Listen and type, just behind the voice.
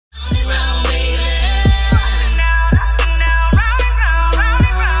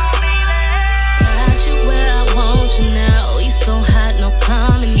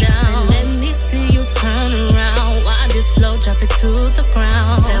the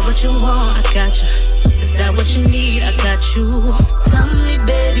ground. Is that what you want? I got you. Is that what you need? I got you. Tell me,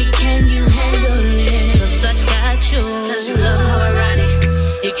 baby, can you handle it? Cause I got you. Cause you love how I ride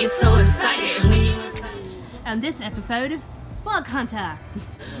it. You get so excited when you inside. And this episode of Bug Hunter.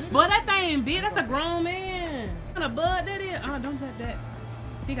 Boy, that thing big. That's a grown man. What kind of bug that is? Oh, don't touch that.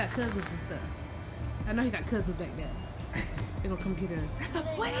 He got cousins and stuff. I know he got cousins back there. They gonna come get us. That's a,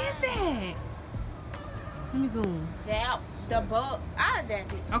 what is that? Let me zoom. That the bug. Ah, that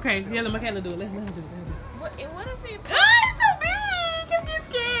big. Okay, yeah, let Michaela do it. Let her do it. What if it? Oh, it's so big. I'm get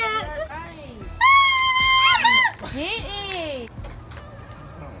scared. Hit it.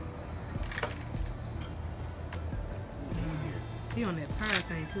 He on that tire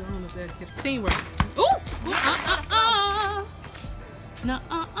thing too. I don't know if that's good. Teamwork. Ooh! No,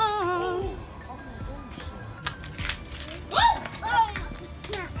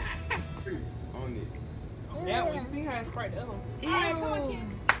 That one, you see how it's right there.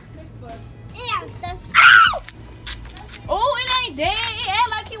 Oh, it ain't dead. It act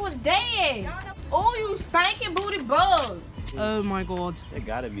like it was dead. Oh, you stinking booty bug. Oh my god. It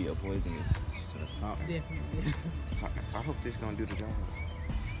gotta be a poisonous or something. Definitely. I hope this gonna do the job.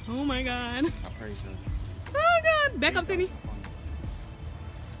 Oh my god. I pray so. Oh god. Back up, Cindy.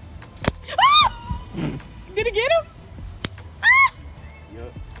 Did it get him?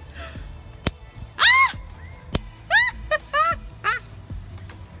 Yup.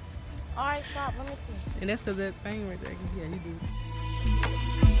 Alright, stop. Let me see. And that's because that thing right there. Yeah, he do.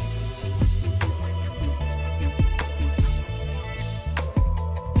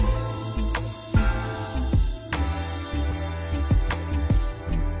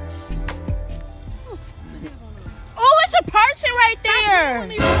 Oh, it's a person right there.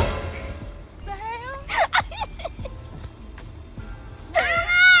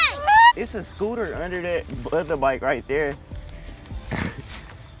 It's a scooter under that other bike right there.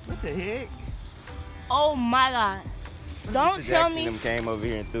 What the heck? Oh my god. Don't Mr. tell Jackson me. Them came over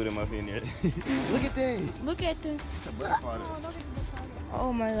here and threw them up in there. Look at that. Look at this. It's a butterfly.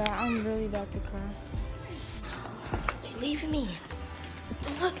 Oh my god, I'm really about to cry. They leaving me.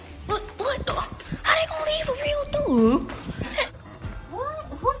 What? How they gonna leave a real dude?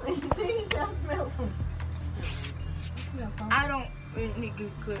 I don't need to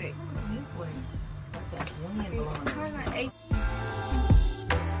cook it.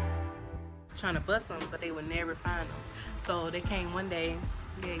 Trying to bust them, but they would never find them. So they came one day.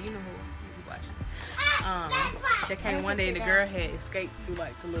 Yeah, you know who you watching. They came one day and the girl had escaped through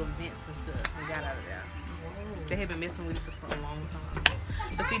like the little vents and stuff and got out of there. They had been messing with us for a long time.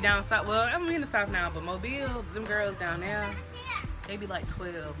 But see down south, well, I'm in the south now, but Mobile, them girls down there, they be like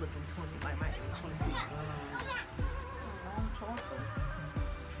 12 looking 20, like my age, 26.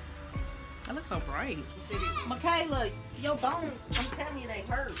 I look so bright. Michaela, your bones, I'm telling you, they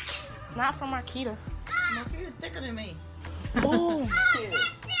hurt. Not from Marquita. You're thicker than me. Oh,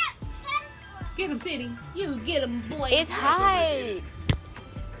 Get him, City. You get him, boy. it's high.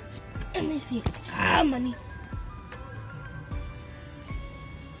 Let me see. Ah, money.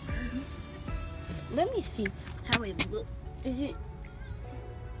 Let me see how it look. Is it?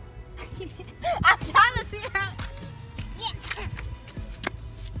 I'm trying to see how.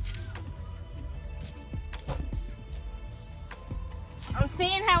 I'm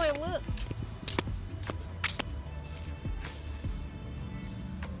seeing how it looks.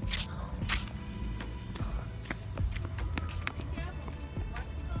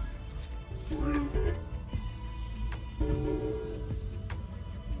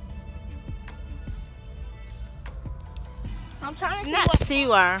 I'm trying to see what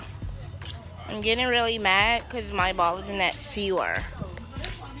sewer. I'm getting really mad because my ball is in that sewer.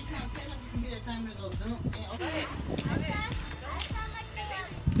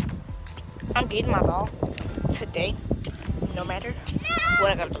 I'm getting my ball today, no matter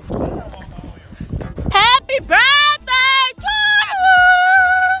what I gotta do. Happy birthday to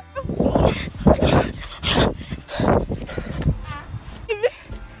you!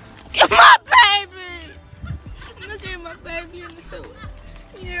 Get my baby! Look at my baby in the sewer.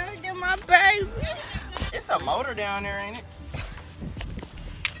 Yeah, get my baby. It's a motor down there, ain't it?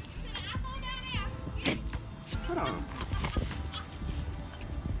 Hold on.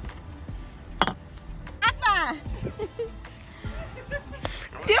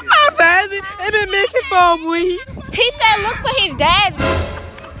 Get my baby. It been missing for a week. He said look for his dad.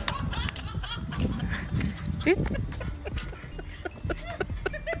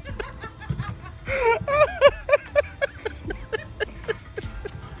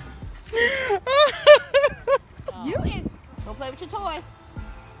 You is. Go play with your toy.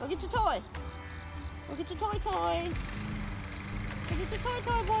 Go get your toy. Go get your toy. Get your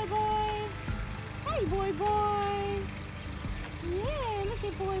toy, boy, boy. Hey, boy, boy. Yeah, look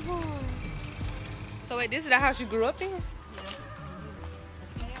at boy, boy. So wait, this is the house you grew up in? The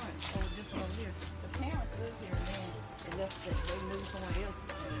parents, oh, this one over here. The parents live here, and then they left. They moved somewhere else.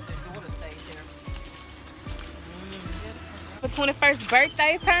 And their daughter stayed there. For 21st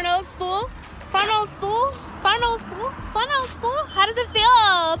birthday, turn on school. Fun on school. Fun on school. Fun on school. How does it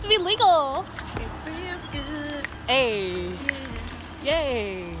feel to be legal? It feels good. Hey.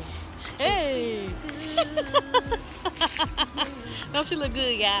 Yay. Hey. Don't she look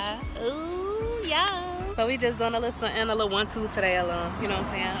good, y'all? Ooh, yeah. So we just doing a little and a little 1-2 today, you know what I'm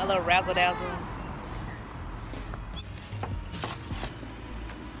saying? A little razzle dazzle.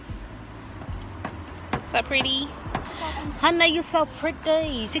 So pretty. Honey, you so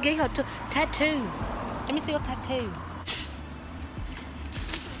pretty. She gave her tattoo. Let me see your tattoo.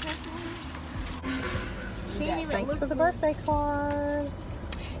 Thanks for the birthday card.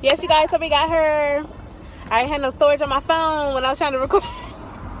 Yes, you guys, so we got her. I ain't had no storage on my phone when I was trying to record.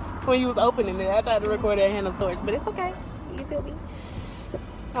 When you was opening it, I tried to record it and had no storage, but it's okay. You feel me?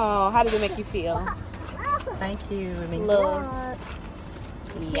 Oh, how does it make you feel? Thank you. Love.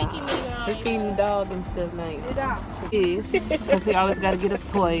 Yeah. We feeding the dog and stuff now. Yes, because he always got to get a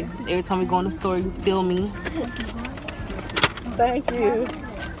toy. Every time we go in the store, you feel me. Thank you.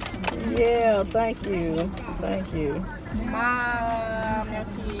 Yeah, thank you. Thank you. Mom, your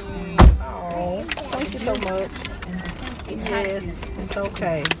kids. Oh, thank you so much. Yes, it's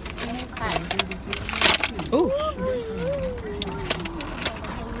okay. Ooh.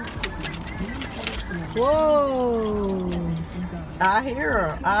 Whoa. I hear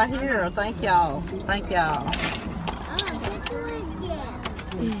her. I hear her. Thank y'all. Thank y'all.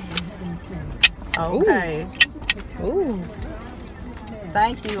 Okay. Ooh.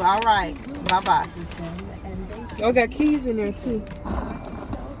 Thank you. All right. Bye-bye. I got keys in there too.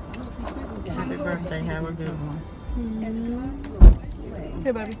 Happy birthday. Have a good one.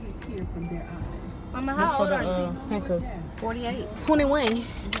 Hey, baby. Mama, That's how for old are the you? handcuffs. 48. 21.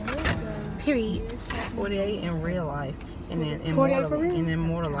 Period. 48 in real life. And then in 48 for real? and in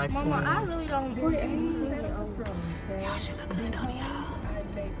mortal life. Mama, 21. I really don't do it. Y'all should look good, don't y'all?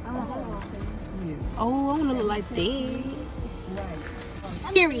 Oh, I want to look like that.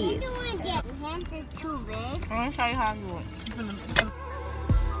 Period. Your hands is too big. I'm going to show you how you look.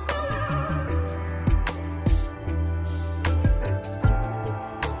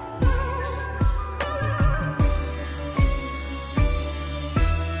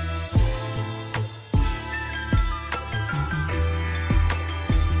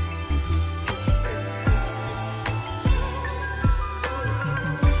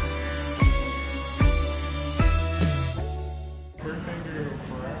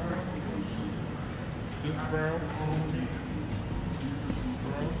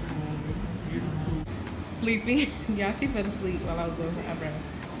 Sleepy. Yeah, she fell asleep while I was on her eyebrow.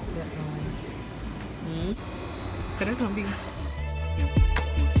 But it's gonna be.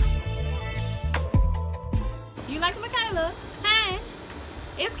 You like Michaela? Hi.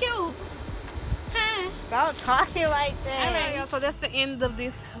 It's cute. Hi. Stop talking like that. Alright, y'all. So that's the end of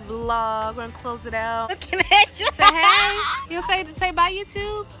this vlog. We're gonna close it out. Looking at you. Say hey. You'll say bye,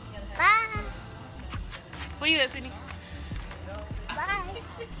 YouTube. Bye. Where you at, Sydney? Bye.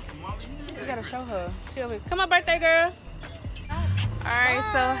 You gotta show her. She'll be. Come on, birthday girl. Alright,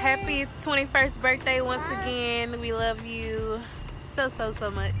 so happy 21st birthday once again. We love you so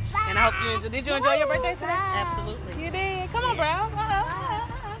much. And I hope you enjoyed. Did you enjoy your birthday today? Absolutely. You did. Come on, bro.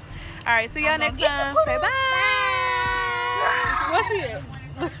 Alright, see y'all next time. Say bye. Bye. What's she at?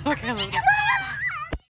 Okay,